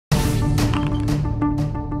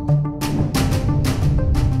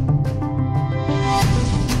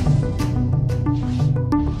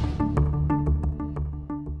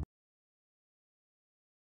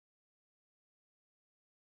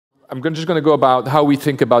just going to go about how we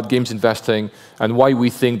think about games investing and why we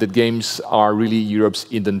think that games are really Europe's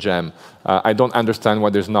hidden gem. I don't understand why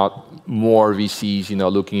there's not more VCs,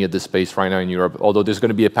 looking at this space right now in Europe. Although there's going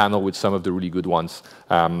to be a panel with some of the really good ones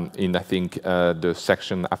in, I think, the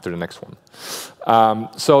section after the next one.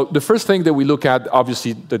 So the first thing that we look at,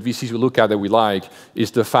 obviously, that VCs will look at that we like,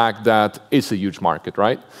 is the fact that it's a huge market,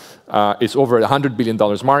 right? It's over a $100 billion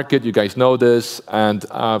market. You guys know this, and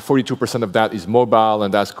 42% of that is mobile,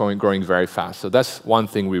 and that's growing very fast. So that's one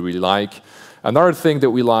thing we really like. Another thing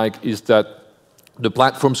that we like is that the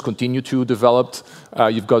platforms continue to develop.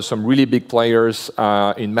 You've got some really big players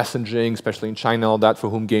in messaging, especially in China, all that, for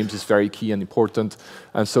whom games is very key and important.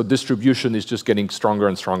 And so distribution is just getting stronger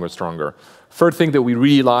and stronger and stronger. Third thing that we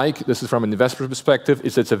really like, this is from an investor perspective,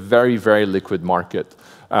 is it's a very, very liquid market.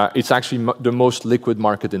 It's actually the most liquid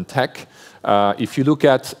market in tech. If you look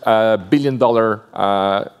at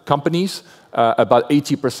billion-dollar companies, about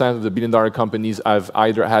 80% of the billion-dollar companies have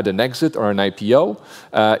either had an exit or an IPO.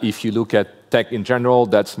 If you look at tech in general,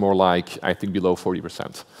 that's more like, I think, below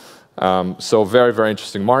 40%. So very, very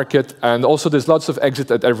interesting market. And also, there's lots of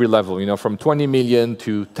exit at every level, from 20 million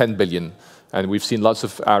to 10 billion. And we've seen lots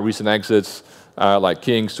of recent exits, like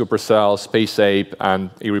King, Supercell, SpaceApe,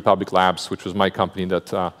 and eRepublic Labs, which was my company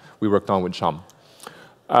that we worked on with Sham.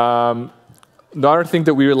 Another thing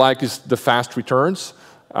that we really like is the fast returns.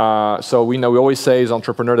 So we always say as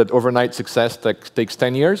entrepreneur that overnight success takes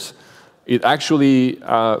 10 years. It actually,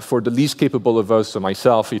 for the least capable of us, so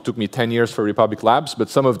myself, it took me 10 years for Republic Labs, but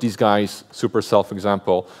some of these guys, Supercell, for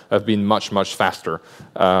example, have been much, much faster.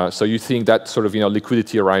 So you think that sort of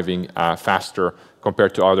liquidity arriving faster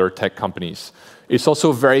compared to other tech companies. It's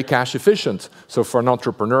also very cash efficient. So for an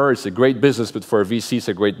entrepreneur, it's a great business, but for a VC, it's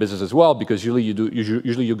a great business as well, because usually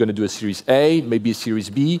you're going to do a Series A, maybe a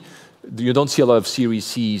Series B. You don't see a lot of Series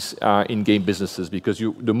Cs in game businesses, because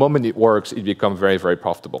the moment it works, it becomes very, very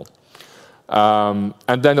profitable.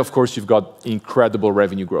 And then, of course, you've got incredible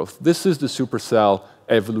revenue growth. This is the Supercell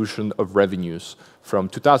evolution of revenues. From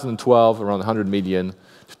 2012, around 100 million,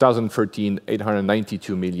 2013,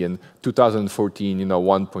 892 million, 2014,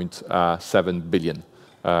 1.7 billion.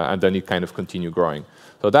 And then it kind of continued growing.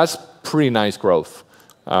 So that's pretty nice growth.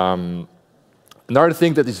 Another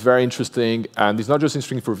thing that is very interesting, and it's not just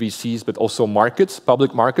interesting for VCs, but also markets,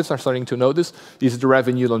 public markets are starting to notice, is the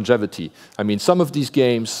revenue longevity. I mean, some of these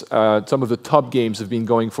games, some of the top games have been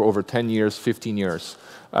going for over 10 years, 15 years.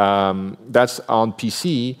 That's on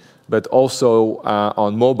PC, but also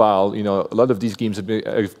on mobile. A lot of these games have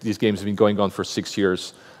been going on for 6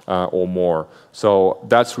 years or more. So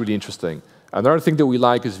that's really interesting. Another thing that we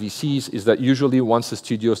like as VCs is that usually once a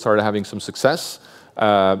studio started having some success,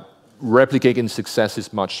 replicating success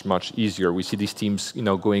is much, much easier. We see these teams,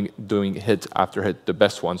 doing hit after hit, the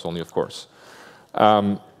best ones only, of course.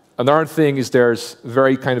 Another thing is there's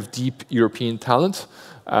very kind of deep European talent.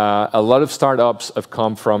 A lot of startups have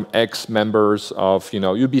come from ex-members of,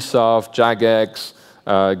 Ubisoft, Jagex,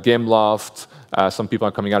 Gameloft. Some people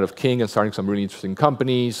are coming out of King and starting some really interesting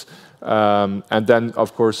companies. And then,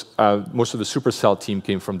 of course, most of the Supercell team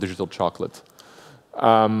came from Digital Chocolate.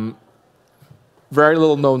 Very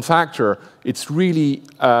little known factor, it's really,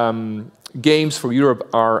 games for Europe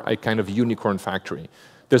are a kind of unicorn factory.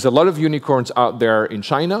 There's a lot of unicorns out there in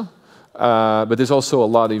China, but there's also a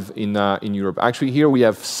lot in Europe. Actually, here we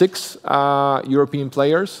have 6 European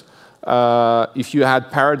players. If you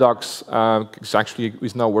had Paradox,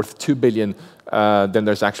 it's now worth 2 billion, then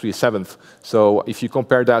there's actually a 7th. So if you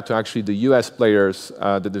compare that to actually the US players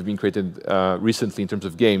that have been created recently in terms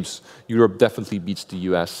of games, Europe definitely beats the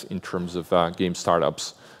US in terms of game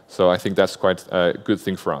startups. So I think that's quite a good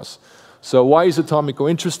thing for us. So why is Atomico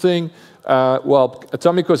interesting? Well,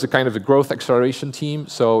 Atomico is a kind of a growth acceleration team.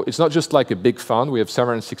 So it's not just like a big fund. We have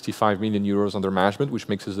 765 million euros under management, which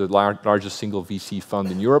makes us the largest single VC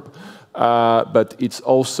fund in Europe. But it's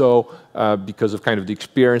also because of kind of the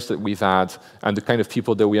experience that we've had and the kind of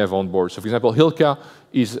people that we have on board. So for example, Hilka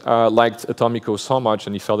liked Atomico so much,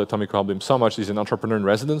 and he felt Atomico helped him so much. He's an entrepreneur in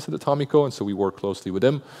residence at Atomico, and so we work closely with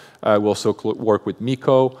him. We also work with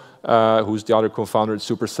Miko, who's the other co-founder at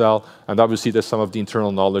Supercell. And obviously, there's some of the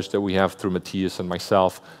internal knowledge that we have through Matthias and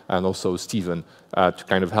myself, and also Steven, to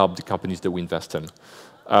kind of help the companies that we invest in.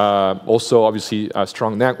 Also, obviously, a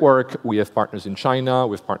strong network. We have partners in China,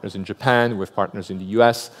 we have partners in Japan, we have partners in the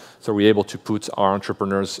US, so we're able to put our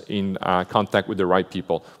entrepreneurs in contact with the right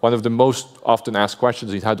people. One of the most often asked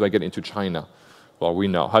questions is, how do I get into China? Well, we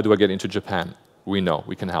know. How do I get into Japan? We know.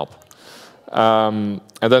 We can help. And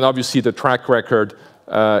then, obviously, the track record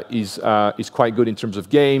is quite good in terms of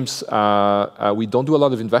games. We don't do a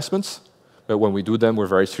lot of investments, but when we do them,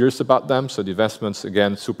 we're very serious about them. So the investments,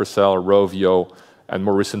 again, Supercell, Rovio, and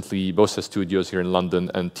more recently, Bossa Studios here in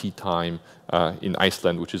London and Tea Time in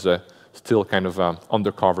Iceland, which is still kind of an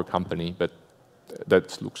undercover company, but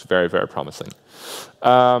that looks very, very promising.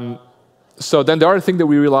 So then the other thing that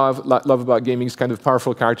we really love about gaming is kind of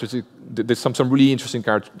powerful characteristics. There's some really interesting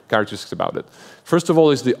characteristics about it. First of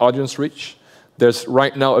all is the audience reach. There's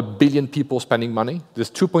right now 1 billion people spending money. There's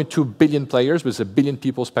 2.2 billion players, but there's 1 billion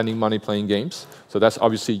people spending money playing games. So that's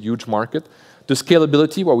obviously a huge market. The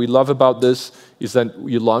scalability, what we love about this is that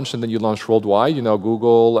you launch and then you launch worldwide. You know,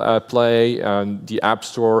 Google Play and the App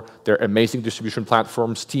Store, they're amazing distribution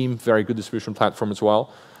platforms. Steam, very good distribution platform as well.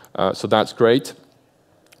 So that's great.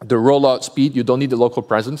 The rollout speed, you don't need a local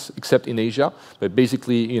presence except in Asia. But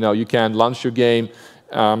basically, you know, you can launch your game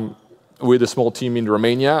with a small team in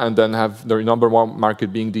Romania and then have the #1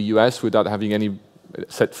 market being the US without having any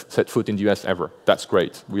set foot in the US ever. That's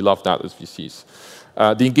great. We love that as VCs.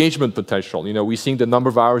 The engagement potential, you know, we're seeing the number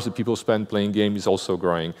of hours that people spend playing games is also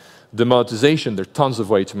growing. The monetization, there are tons of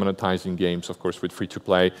ways to monetize in games, of course, with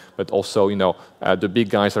free-to-play, but also, you know, the big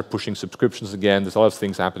guys are pushing subscriptions again. There's a lot of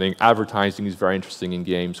things happening. Advertising is very interesting in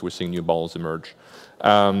games. We're seeing new models emerge.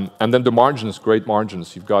 And then the margins, great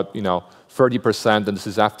margins. You've got, you know, 30%, and this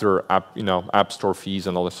is after app store fees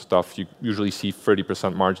and all this stuff. You usually see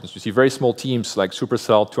 30% margins. You see very small teams like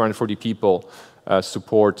Supercell, 240 people,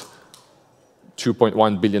 support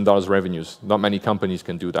 $2.1 billion revenues. Not many companies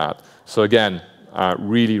can do that. So again,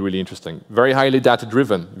 really, really interesting. Very highly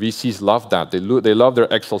data-driven. VCs love that. They love their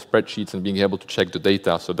Excel spreadsheets and being able to check the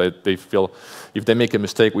data so that they feel, if they make a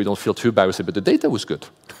mistake, we don't feel too bad. We say, but the data was good.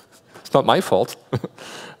 It's not my fault.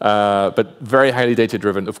 But very highly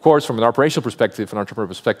data-driven. Of course, from an operational perspective, an entrepreneur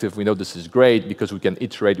perspective, we know this is great because we can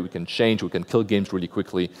iterate, we can change, we can kill games really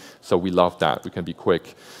quickly. So we love that. We can be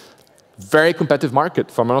quick. Very competitive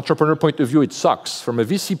market. From an entrepreneur point of view, it sucks. From a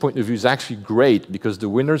VC point of view, it's actually great because the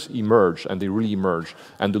winners emerge, and they really emerge.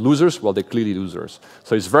 And the losers, well, they're clearly losers.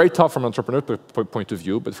 So it's very tough from an entrepreneur point of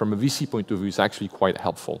view, but from a VC point of view, it's actually quite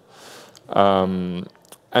helpful. And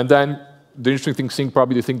then the interesting thing,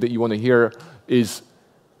 probably the thing that you want to hear is,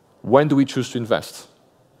 when do we choose to invest?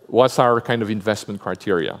 What's our kind of investment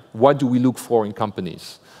criteria? What do we look for in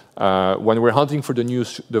companies? When we're hunting for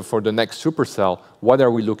the next Supercell, what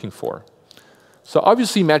are we looking for? So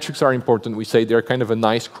obviously metrics are important. We say they're kind of a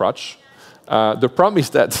nice crutch. The problem is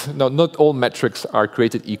that not all metrics are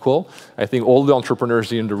created equal. I think all the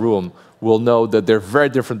entrepreneurs in the room will know that they're very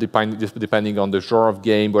different depending on the genre of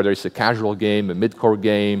game, whether it's a casual game, a mid-core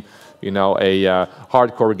game, you know, a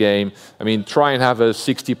hardcore game. I mean, try and have a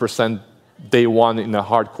 60% day one in a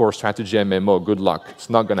hardcore strategy MMO. Good luck. It's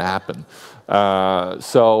not going to happen.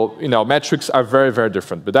 So, you know, metrics are very, very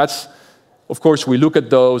different. But that's, of course, we look at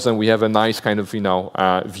those and we have a nice kind of, you know,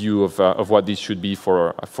 view of what these should be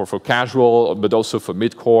for casual, but also for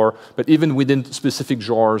mid-core. But even within specific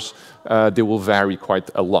genres, they will vary quite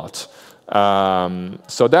a lot.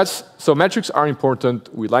 So metrics are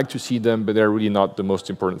important. We like to see them, but they're really not the most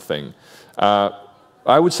important thing.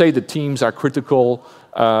 I would say the teams are critical,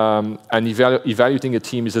 and evaluating a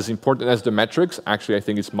team is as important as the metrics. Actually, I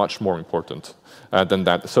think it's much more important than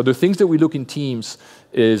that. So the things that we look in teams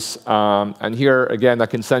is, and here again, I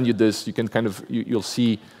can send you this. You can kind of you'll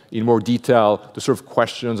see in more detail the sort of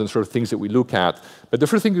questions and sort of things that we look at. But the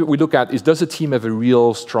first thing that we look at is, does a team have a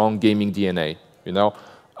real strong gaming DNA? You know,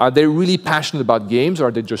 are they really passionate about games, or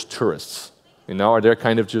are they just tourists? You know, are they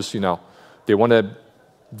kind of just, you know, they want to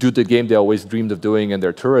do the game they always dreamed of doing and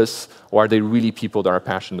they're tourists, or are they really people that are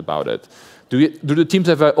passionate about it? Do the teams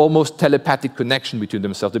have an almost telepathic connection between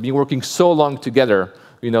themselves? They've been working so long together,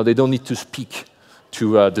 you know, they don't need to speak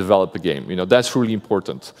to develop a game. You know, that's really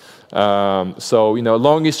important. So, you know, a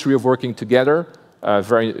long history of working together,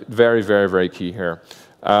 very, very, very, very key here.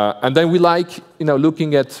 And then we like, you know,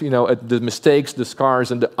 looking at, you know, at the mistakes, the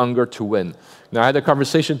scars, and the hunger to win. Now, I had a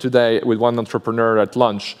conversation today with one entrepreneur at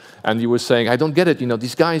lunch, and he was saying, I don't get it, you know,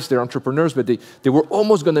 these guys, they're entrepreneurs, but they were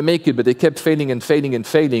almost going to make it, but they kept failing and failing and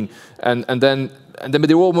failing, and then but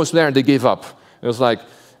they were almost there and they gave up. It was like,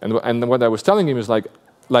 and what I was telling him is like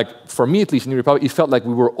for me at least in the Republic, it felt like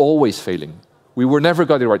we were always failing. We were never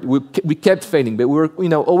got it right. We kept failing, but we were, you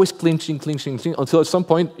know, always clinching, until at some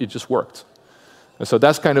point it just worked. And so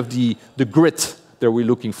that's kind of the grit that we're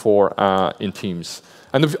looking for in teams.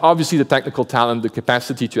 And obviously the technical talent, the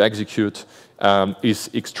capacity to execute is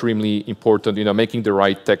extremely important. You know, making the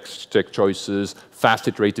right tech choices, fast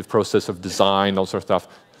iterative process of design, all sort of stuff.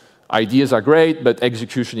 Ideas are great, but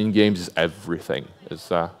execution in games is everything,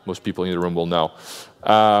 as most people in the room will know.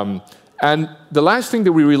 And the last thing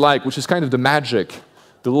that we really like, which is kind of the magic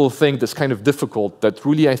the little thing that's kind of difficult that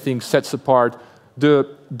really, I think, sets apart the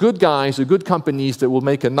good guys, the good companies that will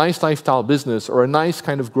make a nice lifestyle business or a nice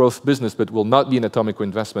kind of growth business but will not be an Atomico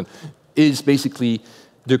investment, is basically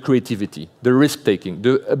the creativity, the risk-taking,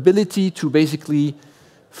 the ability to basically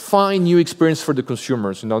find new experience for the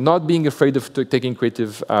consumers, not being afraid of taking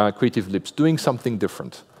creative leaps, doing something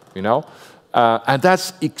different, and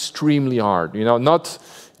that's extremely hard. A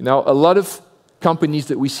lot of companies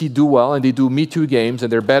that we see do well, and they do Me Too games,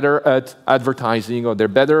 and they're better at advertising, or they're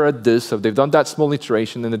better at this, or they've done that small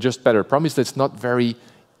iteration, and they're just better. The problem is that it's not very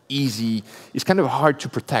easy. It's kind of hard to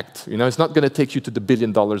protect. It's not going to take you to the $1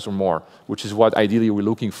 billion or more, which is what ideally we're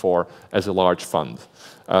looking for as a large fund.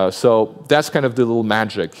 So that's kind of the little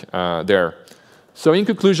magic there. So in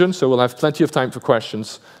conclusion, so we'll have plenty of time for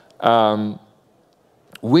questions.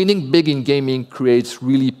 Winning big in gaming creates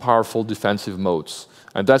really powerful defensive moats.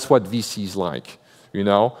 And that's what VCs like,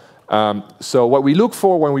 So what we look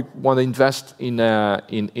for when we want to invest in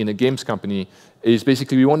a games company is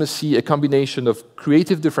basically we want to see a combination of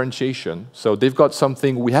creative differentiation. So they've got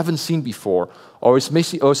something we haven't seen before, or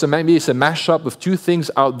maybe it's a mashup of two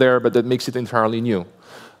things out there, but that makes it entirely new.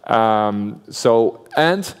 And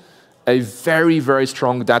a very, very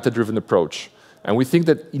strong data-driven approach. And we think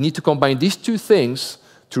that you need to combine these two things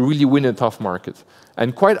to really win in a tough market.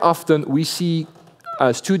 And quite often we see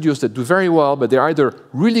studios that do very well, but they're either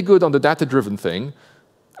really good on the data-driven thing,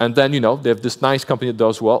 and then they have this nice company that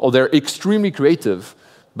does well, or they're extremely creative,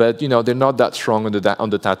 but they're not that strong on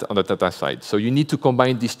the data side. So you need to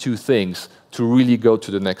combine these two things to really go to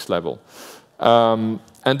the next level. And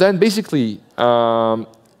then basically,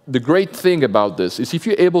 the great thing about this is if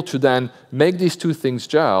you're able to then make these two things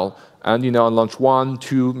gel, and launch 1,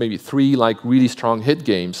 2, maybe 3 like really strong hit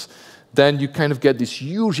games, then you kind of get these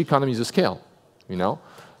huge economies of scale.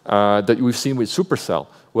 That we've seen with Supercell,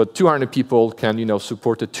 where 200 people can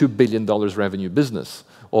support a $2 billion revenue business,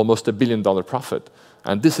 almost $1 billion profit.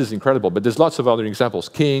 And this is incredible. But there's lots of other examples,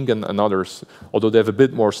 King and others, although they have a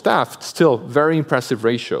bit more staff, still very impressive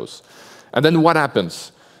ratios. And then what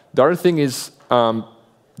happens? The other thing is the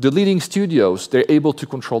leading studios, they're able to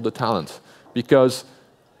control the talent. Because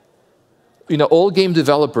all game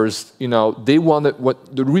developers, they want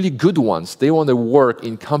the really good ones, they want to work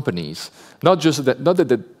in companies. Not that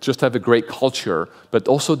they just have a great culture, but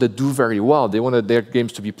also they do very well. They want their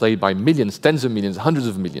games to be played by millions, tens of millions, hundreds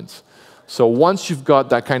of millions. So once you've got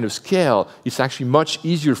that kind of scale, it's actually much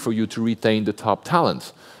easier for you to retain the top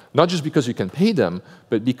talent. Not just because you can pay them,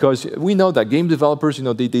 but because we know that game developers,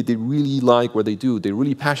 they really like what they do. They're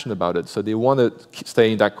really passionate about it, so they want to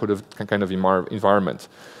stay in that kind of environment.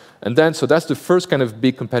 And then, so that's the first kind of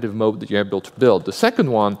big competitive moat that you're able to build. The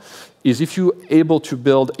second one is if you're able to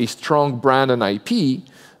build a strong brand and IP,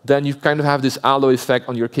 then you kind of have this halo effect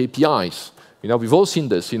on your KPIs. We've all seen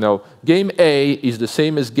this. Game A is the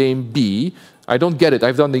same as game B. I don't get it.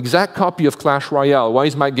 I've done the exact copy of Clash Royale. Why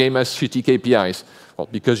is my game has shitty KPIs? Well,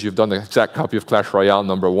 because you've done the exact copy of Clash Royale,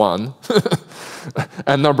 number 1.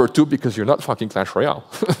 And number 2, because you're not fucking Clash Royale.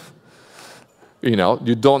 You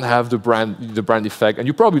don't have the brand effect, and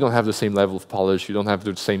you probably don't have the same level of polish. You don't have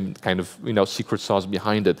the same kind of secret sauce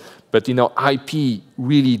behind it. But IP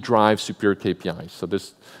really drives superior KPIs. So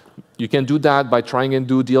you can do that by trying and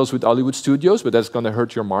do deals with Hollywood studios, but that's going to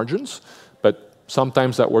hurt your margins. But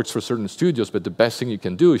sometimes that works for certain studios. But the best thing you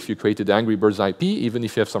can do if you created Angry Birds IP, even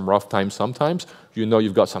if you have some rough times sometimes,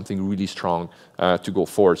 you've got something really strong to go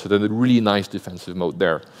forward. So there's a really nice defensive mode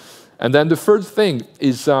there. And then the third thing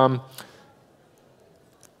is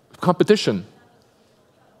competition.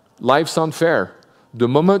 Life's unfair. The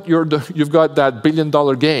moment you've got that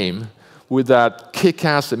billion-dollar game with that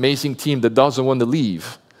kick-ass, amazing team that doesn't want to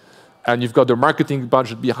leave, and you've got the marketing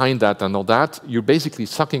budget behind that and all that, you're basically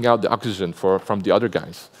sucking out the oxygen from the other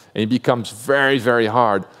guys. And it becomes very, very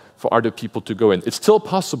hard for other people to go in. It's still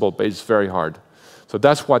possible, but it's very hard. So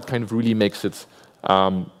that's what kind of really makes it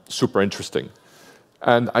super interesting.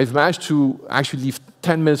 And I've managed to actually leave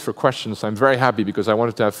 10 minutes for questions. I'm very happy because I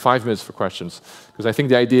wanted to have 5 minutes for questions. Because I think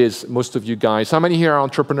the idea is most of you guys, how many here are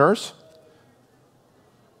entrepreneurs?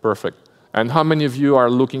 Perfect. And how many of you are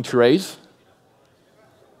looking to raise?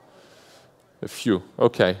 A few.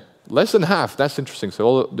 OK. Less than half. That's interesting. So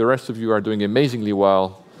all the rest of you are doing amazingly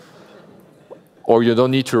well. Or you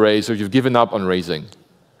don't need to raise, or you've given up on raising.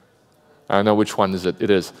 I don't know which one is it. It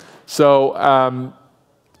is. So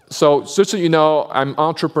just so you know, I'm an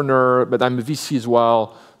entrepreneur, but I'm a VC as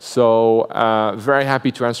well. So very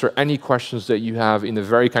happy to answer any questions that you have in a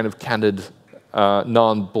very kind of candid,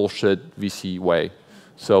 non-bullshit VC way.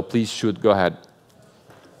 So please shoot, go ahead.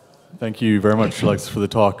 Thank you very much, Alexis, for the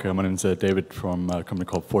talk. My name is David from a company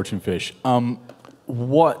called Fortune Fish.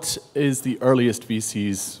 what is the earliest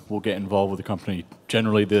VCs will get involved with the company?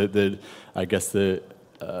 Generally, I guess the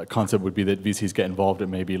concept would be that VCs get involved at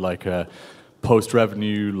maybe like a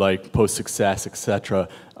post-revenue, like post-success, etc.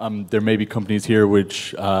 There may be companies here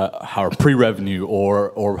which are pre-revenue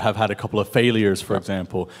or have had a couple of failures, for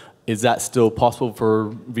example. Is that still possible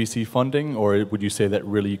for VC funding, or would you say that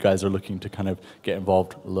really you guys are looking to kind of get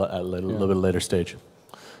involved at a little bit later stage?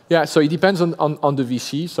 Yeah, so it depends on the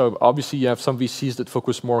VC. So obviously you have some VCs that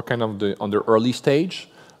focus more kind of on the early stage.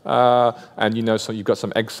 And so you've got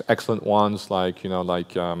some excellent ones like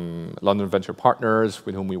London Venture Partners,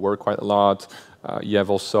 with whom we work quite a lot. You have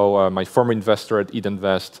also my former investor at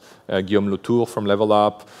Edenvest, Guillaume Latour from Level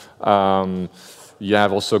Up. You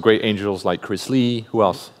have also great angels like Chris Lee. Who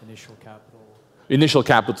else? Initial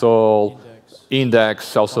Capital.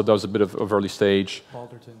 Index also does a bit of early stage.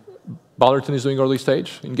 Balderton is doing early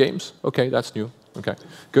stage in games. Okay, that's new. Okay,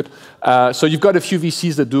 good. So you've got a few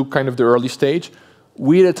VCs that do kind of the early stage.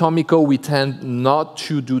 We at Atomico, we tend not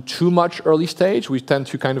to do too much early stage. We tend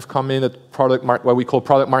to kind of come in at what we call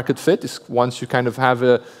product market fit. Is once you kind of have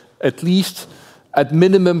at least, at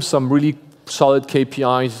minimum, some really solid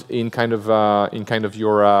KPIs in kind of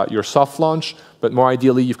your soft launch. But more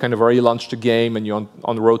ideally, you've kind of already launched a game and you're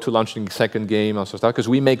on the road to launching a second game and stuff. Because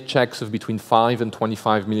we make checks of between 5 and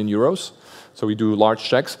 25 million euros. So we do large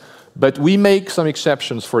checks. But we make some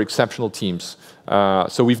exceptions for exceptional teams.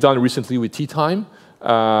 So we've done recently with Tea Time,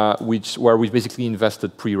 where we basically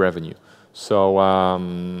invested pre-revenue. So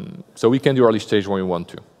we can do early stage when we want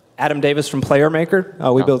to. Adam Davis from Player Maker.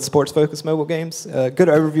 We build sports-focused mobile games. Good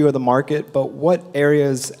overview of the market, but what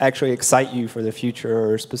areas actually excite you for the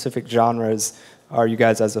future, or specific genres are you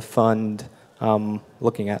guys as a fund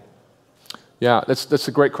looking at? Yeah, that's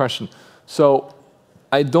a great question. So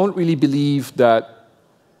I don't really believe that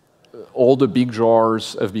all the big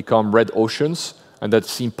genres have become red oceans and that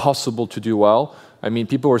it's impossible to do well. I mean,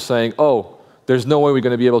 people were saying, oh, there's no way we're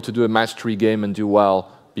going to be able to do a match-3 game and do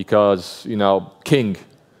well because, King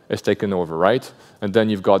has taken over, right? And then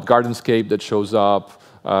you've got Gardenscape that shows up.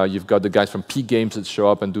 You've got the guys from Peak Games that show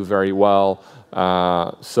up and do very well.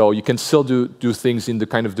 So you can still do things in the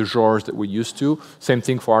kind of the genres that we're used to. Same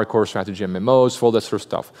thing for our core strategy MMOs, for all that sort of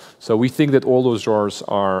stuff. So we think that all those genres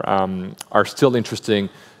are still interesting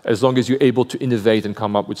as long as you're able to innovate and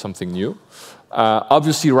come up with something new.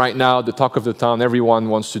 Obviously, right now, the talk of the town, everyone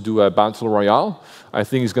wants to do a battle royale. I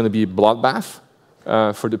think it's going to be Bloodbath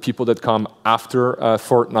for the people that come after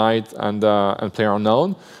Fortnite and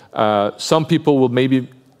PlayerUnknown. Some people will maybe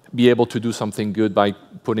be able to do something good by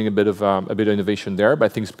putting a bit of innovation there, but I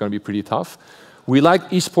think it's going to be pretty tough. We like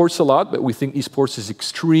esports a lot, but we think esports is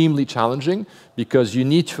extremely challenging because you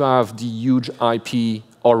need to have the huge IP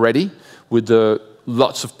already with the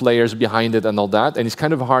lots of players behind it and all that, and it's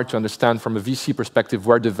kind of hard to understand from a VC perspective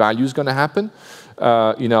where the value is going to happen.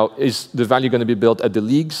 Is the value going to be built at the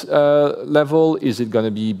league's level? Is it going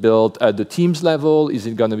to be built at the team's level? Is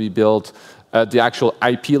it going to be built at the actual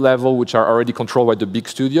IP level, which are already controlled by the big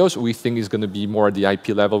studios? We think it's going to be more at the IP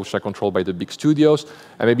level, which are controlled by the big studios,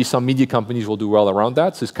 and maybe some media companies will do well around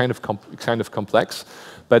that. So it's kind of complex.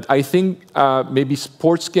 But I think maybe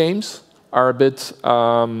sports games are a bit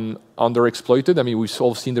underexploited. I mean, we've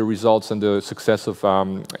all seen the results and the success of,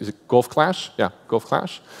 is it Golf Clash? Yeah, Golf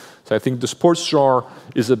Clash. So I think the sports genre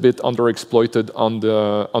is a bit underexploited on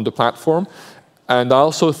the platform. And I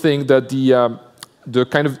also think that the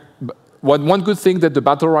kind of, one good thing that the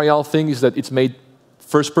Battle Royale thing is that it's made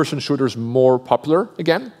first-person shooters more popular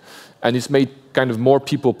again. And it's made kind of more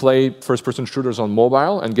people play first-person shooters on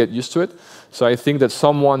mobile and get used to it. So I think that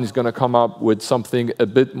someone is going to come up with something a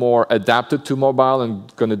bit more adapted to mobile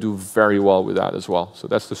and going to do very well with that as well. So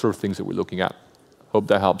that's the sort of things that we're looking at. Hope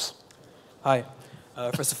that helps. Hi.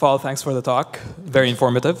 First of all, thanks for the talk. Very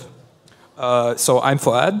informative. So I'm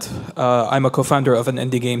Fuad. I'm a co-founder of an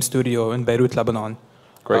indie game studio in Beirut, Lebanon.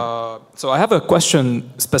 Great. So I have a question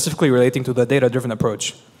specifically relating to the data-driven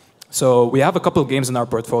approach. So we have a couple of games in our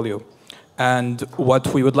portfolio. And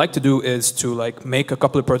what we would like to do is to make a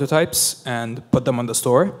couple of prototypes and put them on the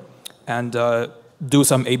store and do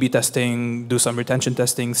some A/B testing, do some retention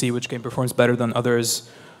testing, see which game performs better than others,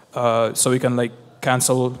 so we can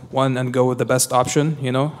cancel one and go with the best option,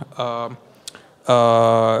 and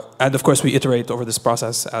of course we iterate over this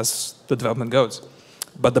process as the development goes.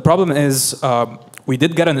 But the problem is we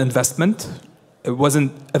did get an investment. It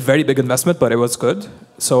wasn't a very big investment, but it was good.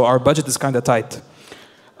 So our budget is kind of tight.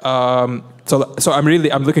 So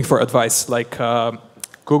I'm looking for advice,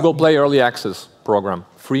 Google Play Early Access program,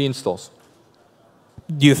 free installs.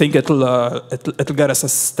 Do you think it'll get us a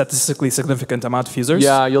statistically significant amount of users?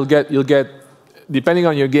 Yeah, you'll get depending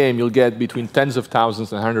on your game, you'll get between tens of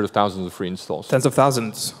thousands and hundreds of thousands of free installs. Tens of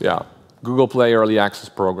thousands. Yeah. Google Play Early Access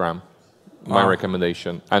Program, my Wow.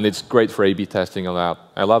 recommendation. And it's great for A/B testing and that.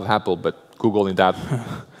 I love Apple, but Google in that,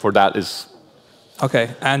 for that is Okay,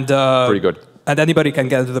 and pretty good. And anybody can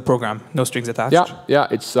get into the program, no strings attached. Yeah,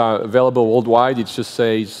 it's available worldwide. It just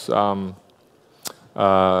says on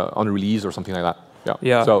release or something like that.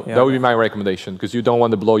 Yeah, So yeah. that would be my recommendation because you don't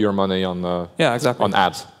want to blow your money on Yeah, exactly. on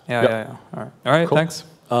ads. Yeah. All right, Cool. thanks.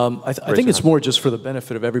 I think it's more just for the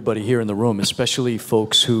benefit of everybody here in the room, especially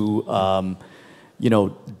folks who,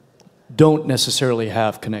 don't necessarily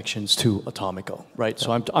have connections to Atomico, right?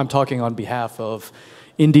 So I'm talking on behalf of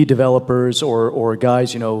indie developers or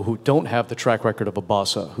guys, who don't have the track record of a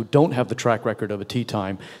Bossa, who don't have the track record of a Tea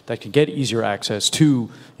Time, that can get easier access to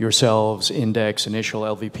yourselves, Index, Initial,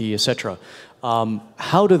 LVP, etc.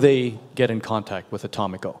 How do they get in contact with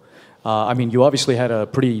Atomico? You obviously had a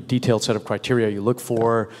pretty detailed set of criteria you look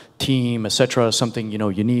for, team, etc., something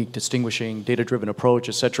unique, distinguishing, data-driven approach,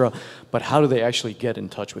 etc. But how do they actually get in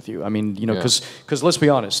touch with you? Because let's be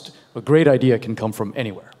honest, a great idea can come from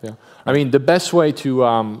anywhere. Yeah. The best way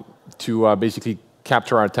to basically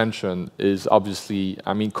capture our attention is obviously,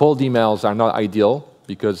 cold emails are not ideal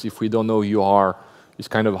because if we don't know who you are, it's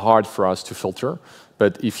kind of hard for us to filter.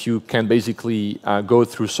 But if you can basically go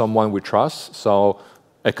through someone we trust, so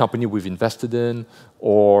a company we've invested in,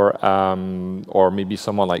 or maybe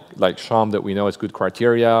someone like Sham that we know has good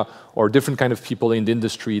criteria, or different kind of people in the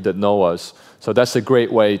industry that know us. So that's a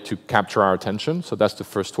great way to capture our attention. So that's the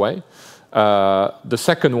first way. The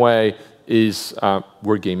second way is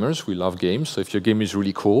we're gamers. We love games. So if your game is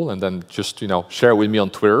really cool, and then just share it with me on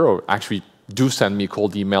Twitter, or actually do send me a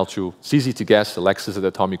cold email to, it's easy to guess,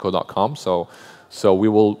 alexis@atomico.com. So we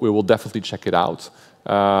will definitely check it out.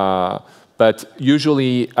 But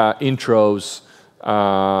usually intros,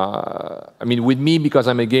 with me, because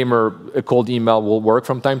I'm a gamer, a cold email will work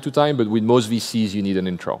from time to time, but with most VCs, you need an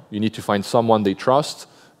intro. You need to find someone they trust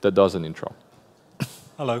that does an intro.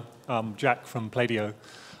 Hello, Jack from Playdio.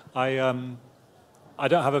 I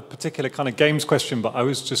don't have a particular kind of games question, but I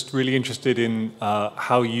was just really interested in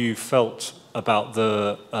how you felt about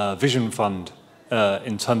the Vision Fund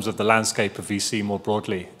in terms of the landscape of VC more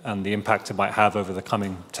broadly and the impact it might have over the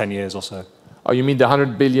coming 10 years or so. Oh, you mean the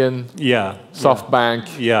 100 billion SoftBank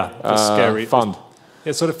the scary fund?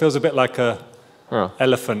 It sort of feels a bit like a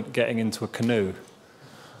elephant getting into a canoe.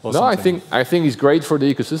 Or something. I think it's great for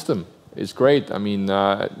the ecosystem. It's great.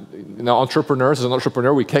 Entrepreneurs, as an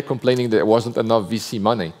entrepreneur, we kept complaining that there wasn't enough VC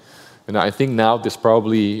money. And I think now there's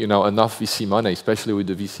probably enough VC money, especially with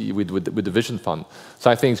the VC with the Vision Fund. So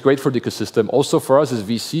I think it's great for the ecosystem. Also for us as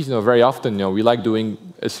VCs, very often we like doing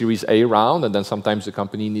a Series A round, and then sometimes the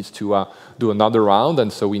company needs to do another round,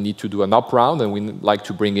 and so we need to do an up round, and we like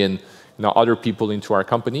to bring in other people into our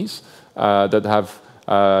companies that have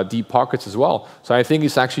deep pockets as well. So I think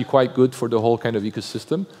it's actually quite good for the whole kind of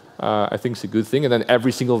ecosystem. I think it's a good thing. And then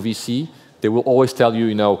every single VC, they will always tell you,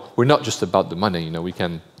 we're not just about the money. We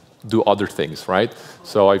can do other things, right?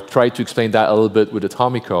 So I've tried to explain that a little bit with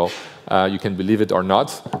Atomico. You can believe it or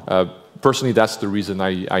not. Personally, that's the reason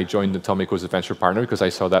I joined Atomico as a venture partner, because I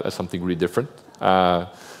saw that as something really different.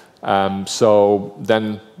 So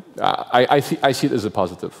then I see it as a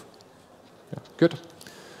positive. Yeah, good.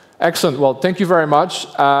 Excellent. Well, thank you very much.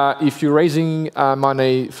 If you're raising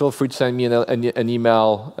money, feel free to send me an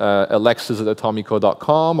email,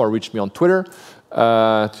 alexis@atomico.com, or reach me on Twitter.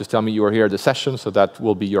 Just tell me you are here at the session, so that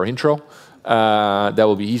will be your intro. That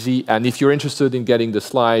will be easy. And if you're interested in getting the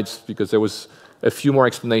slides, because there was a few more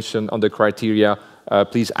explanation on the criteria,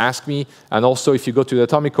 please ask me. And also, if you go to the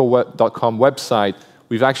atomico.com website,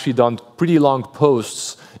 we've actually done pretty long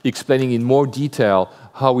posts explaining in more detail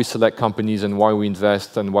how we select companies and why we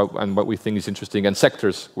invest and what we think is interesting and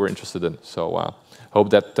sectors we're interested in. So hope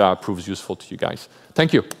that proves useful to you guys.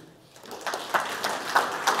 Thank you.